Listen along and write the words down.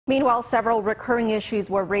Meanwhile, several recurring issues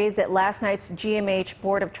were raised at last night's GMH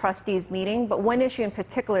Board of Trustees meeting, but one issue in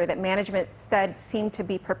particular that management said seemed to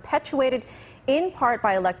be perpetuated in part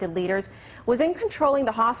by elected leaders was in controlling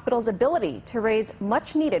the hospital's ability to raise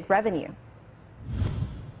much-needed revenue.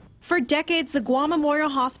 For decades, the Guam Memorial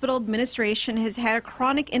Hospital administration has had a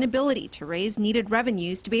chronic inability to raise needed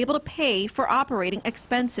revenues to be able to pay for operating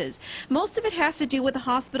expenses. Most of it has to do with the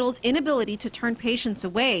hospital's inability to turn patients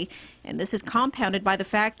away, and this is compounded by the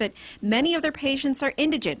fact that many of their patients are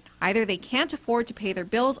indigent. Either they can't afford to pay their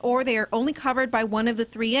bills or they are only covered by one of the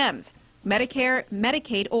 3 M's. Medicare,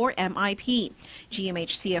 Medicaid, or MIP.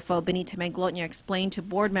 GMH CFO Benita Manglotna explained to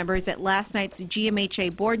board members at last night's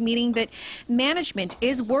GMHA board meeting that management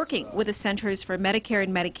is working with the Centers for Medicare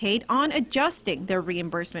and Medicaid on adjusting their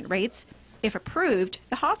reimbursement rates. If approved,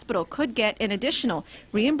 the hospital could get an additional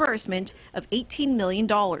reimbursement of $18 million.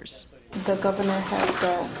 The governor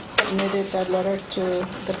had submitted that letter to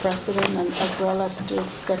the president and as well as to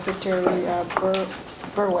Secretary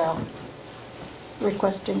Burwell,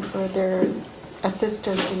 requesting for their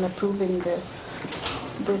assistance in approving this.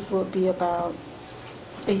 This will be about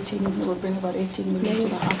it will bring about $18 million to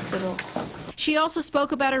the hospital. She also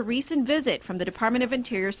spoke about a recent visit from the Department of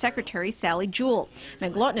Interior Secretary Sally Jewell.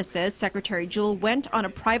 Manglotna says Secretary Jewell went on a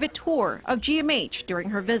private tour of GMH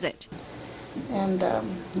during her visit. And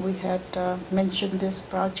we had mentioned this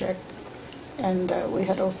project, and we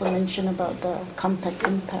had also mentioned about the compact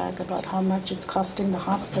impact, about how much it's costing the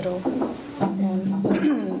hospital,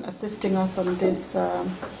 and assisting us on this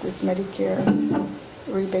this Medicare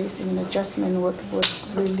rebasing and adjustment would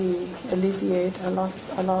really alleviate a lot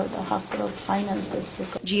of the hospital's finances.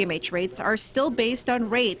 GMH rates are still based on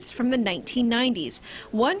rates from the 1990s.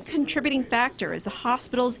 One contributing factor is the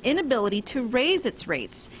hospital's inability to raise its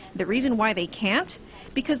rates. The reason why they can't?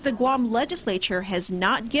 Because the Guam legislature has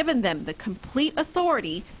not given them the complete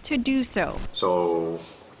authority to do so. So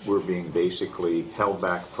we're being basically held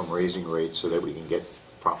back from raising rates so that we can get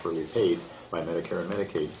properly paid by Medicare and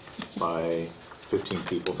Medicaid by 15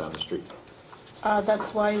 people down the street.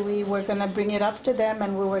 That's why we were going to bring it up to them,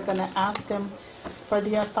 and we were going to ask them for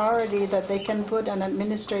the authority that they can put an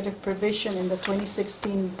administrative provision in the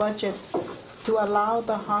 2016 budget to allow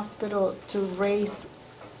the hospital to raise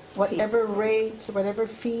whatever rates, whatever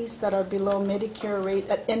fees that are below Medicare rate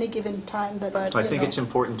at any given time. I think it's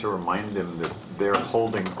important to remind them that they're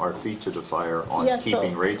holding our feet to the fire on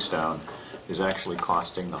keeping raits down is actually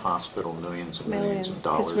costing the hospital millions and millions of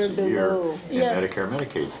dollars a year in Medicare and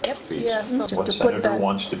Medicaid fees. Yes, so What senator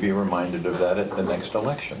wants to be reminded of that at the next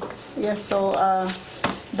election? Yes, so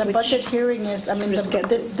the budget hearing is, I mean,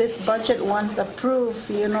 this budget once approved,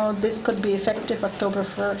 you know, this could be effective October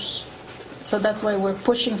 1st. So that's why we're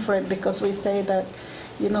pushing for it, because we say that,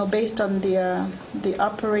 you know, based on the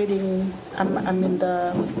operating,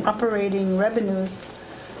 the operating revenues,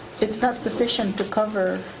 it's not sufficient to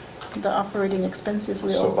cover the operating expenses.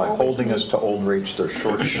 So by holding us to old rates, they're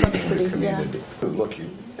short-shooting the community. Yeah. Look,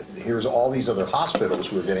 here's all these other hospitals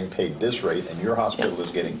who are getting paid this rate, and your hospital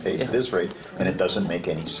is getting paid this rate, and it doesn't make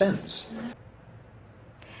any sense.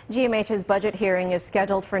 GMH's budget hearing is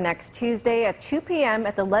scheduled for next Tuesday at 2 p.m.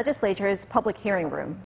 at the legislature's public hearing room.